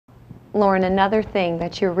Lauren, another thing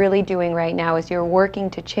that you're really doing right now is you're working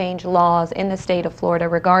to change laws in the state of Florida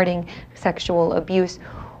regarding sexual abuse.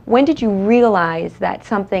 When did you realize that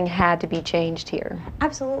something had to be changed here?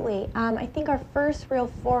 Absolutely. I think our first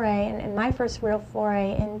real foray, and my first real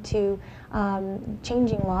foray into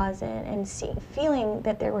changing laws and feeling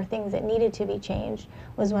that there were things that needed to be changed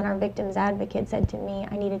was when our victims advocate said to me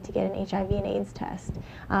I needed to get an HIV and AIDS test.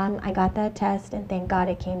 I got that test and thank God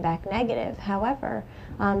it came back negative. However,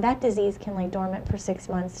 that disease can lay dormant for 6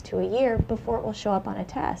 months to a year before it will show up on a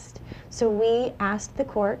test. So we asked the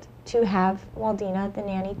court to have Waldina, the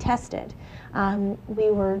nanny, tested.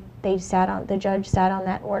 The judge sat on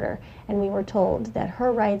that order, and we were told that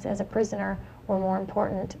her rights as a prisoner were more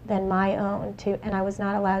important than my own, and I was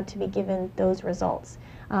not allowed to be given those results.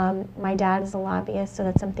 My dad is a lobbyist, so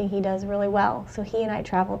that's something he does really well. So he and I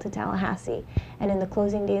traveled to Tallahassee, and in the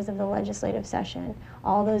closing days of the legislative session,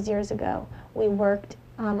 all those years ago, we worked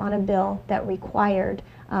on a bill that required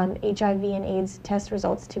HIV and AIDS test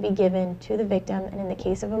results to be given to the victim, and in the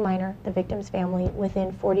case of a minor, the victim's family,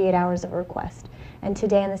 within 48 hours of request. And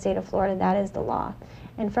today in the state of Florida, that is the law.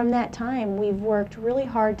 And from that time, we've worked really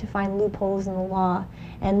hard to find loopholes in the law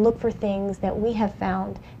and look for things that we have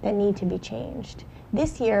found that need to be changed.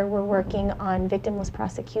 This year, we're working on victimless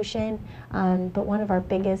prosecution, but one of our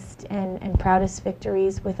biggest and proudest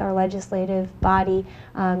victories with our legislative body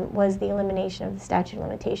was the elimination of the statute of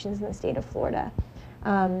limitations in the state of Florida.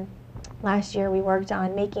 Last year, we worked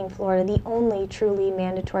on making Florida the only truly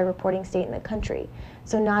mandatory reporting state in the country.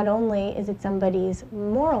 So not only is it somebody's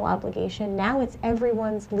moral obligation, now it's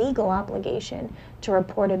everyone's legal obligation to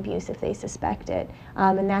report abuse if they suspect it.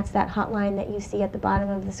 And that's that hotline that you see at the bottom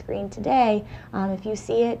of the screen today. If you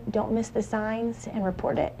see it, don't miss the signs and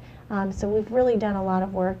report it. So we've really done a lot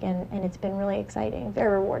of work, and it's been really exciting,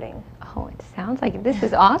 very rewarding. Oh, it sounds like this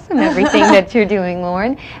is awesome, everything that you're doing,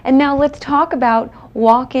 Lauren. And now let's talk about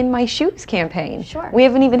Walk in My Shoes campaign. Sure. We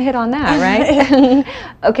haven't even hit on that, right?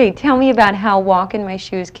 Okay, tell me about how Walk in My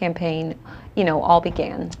Shoes campaign, all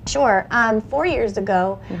began. Sure. 4 years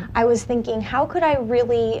ago, I was thinking, how could I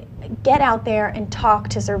really get out there and talk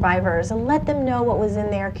to survivors and let them know what was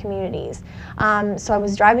in their communities? So I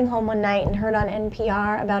was driving home one night and heard on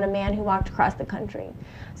NPR about a man who walked across the country.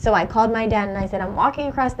 So I called my dad and I said, I'm walking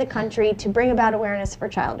across the country to bring about awareness for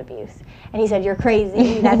child abuse. And he said, you're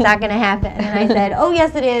crazy, that's not going to happen. And I said, oh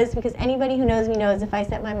yes it is, because anybody who knows me knows if I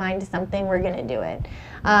set my mind to something, we're going to do it.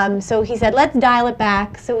 So he said, let's dial it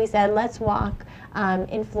back. So we said, let's walk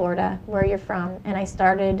in Florida, where you're from. And I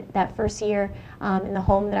started that first year in the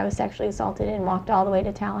home that I was sexually assaulted in, walked all the way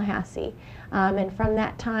to Tallahassee. And from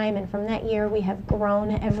that time and from that year, we have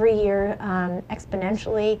grown every year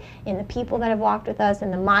exponentially in the people that have walked with us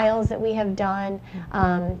and the miles that we have done.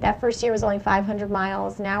 That first year was only 500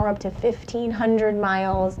 miles. Now we're up to 1,500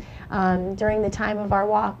 miles. During the time of our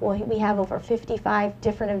walk, we have over 55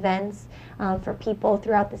 different events for people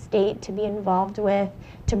throughout the state to be involved with,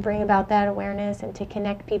 to bring about that awareness and to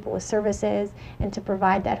connect people with services and to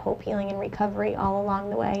provide that hope, healing, and recovery all along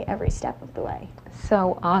the way, every step of the way.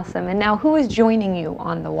 So awesome. And now who is joining you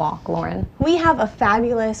on the walk, Lauren? We have a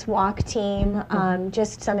fabulous walk team,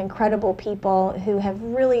 just some incredible people who have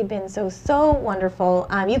really been so wonderful.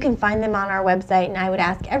 You can find them on our website, and I would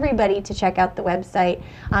ask everybody to check out the website.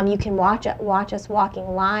 You can watch us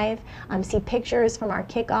walking live, see pictures from our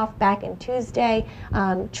kickoff back in Tuesday,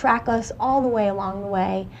 track us all the way along the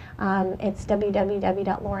way. It's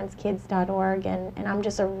www.lawrencekids.org, and I'm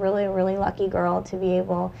just a really lucky girl to be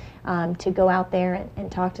able to go out there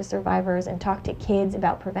and talk to survivors and talk to kids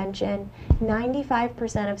about prevention.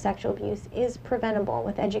 95% of sexual abuse is preventable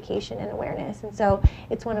with education and awareness, and so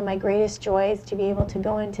it's one of my greatest joys to be able to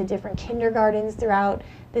go into different kindergartens throughout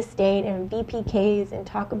the state and BPKs and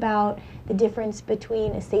talk about the difference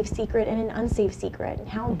between a safe secret and an unsafe secret, and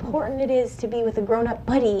how important it is to be with a grown-up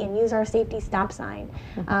buddy and use our safety stop sign.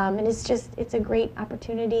 And it's a great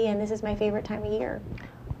opportunity, and this is my favorite time of year.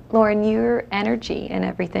 Lauren, your energy and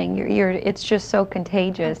everything, it's just so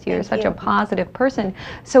contagious. You're such a positive person.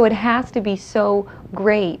 So it has to be so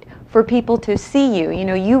great for people to see you.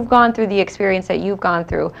 You've gone through the experience that you've gone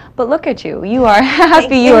through, but look at you. You are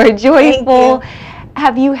happy, you are joyful.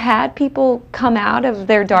 Have you had people come out of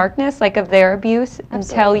their darkness, like of their abuse, and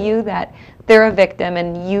tell you that they're a victim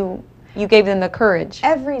and you You gave them the courage.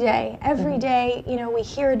 Every day, you know, we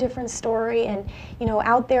hear a different story, and, you know,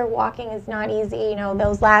 out there walking is not easy. You know,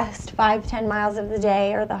 those last 5-10 miles of the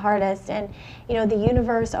day are the hardest, and, you know, the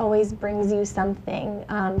universe always brings you something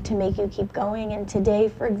to make you keep going. And today,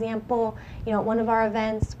 for example, you know, at one of our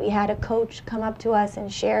events, we had a coach come up to us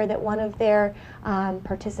and share that one of their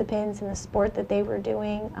participants in the sport that they were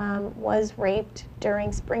doing was raped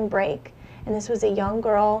during spring break. And this was a young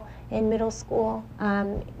girl in middle school,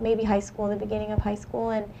 maybe high school, the beginning of high school,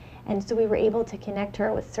 and so we were able to connect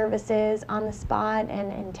her with services on the spot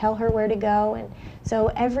and tell her where to go. And so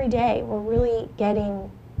every day we're really getting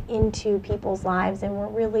into people's lives, and we're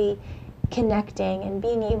really connecting and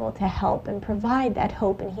being able to help and provide that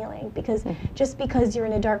hope and healing, because just because you're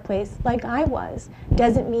in a dark place like I was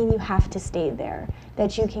doesn't mean you have to stay there,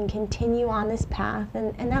 that you can continue on this path.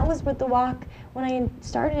 And that was what the walk, when I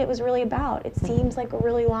started, it was really about. It seems like a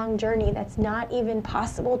really long journey that's not even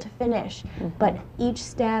possible to finish, but each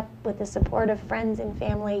step with the support of friends and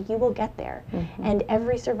family, you will get there. And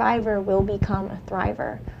every survivor will become a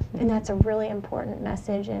thriver. And that's a really important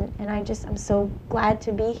message, and I'm so glad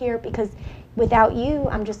to be here, because without you,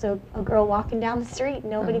 I'm just a girl walking down the street,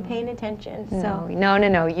 nobody paying attention. So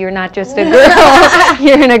No, you're not just a girl.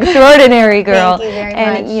 You're an extraordinary girl. Thank you very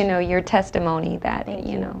and much. you know, your testimony that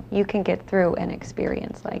you know you can get through an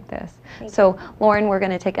experience like this. So Lauren, we're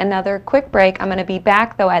going to take another quick break. I'm going to be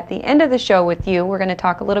back though at the end of the show with you. We're going to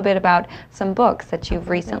talk a little bit about some books that you've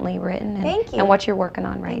recently written and what you're working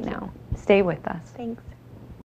on right now. Stay with us. Thanks.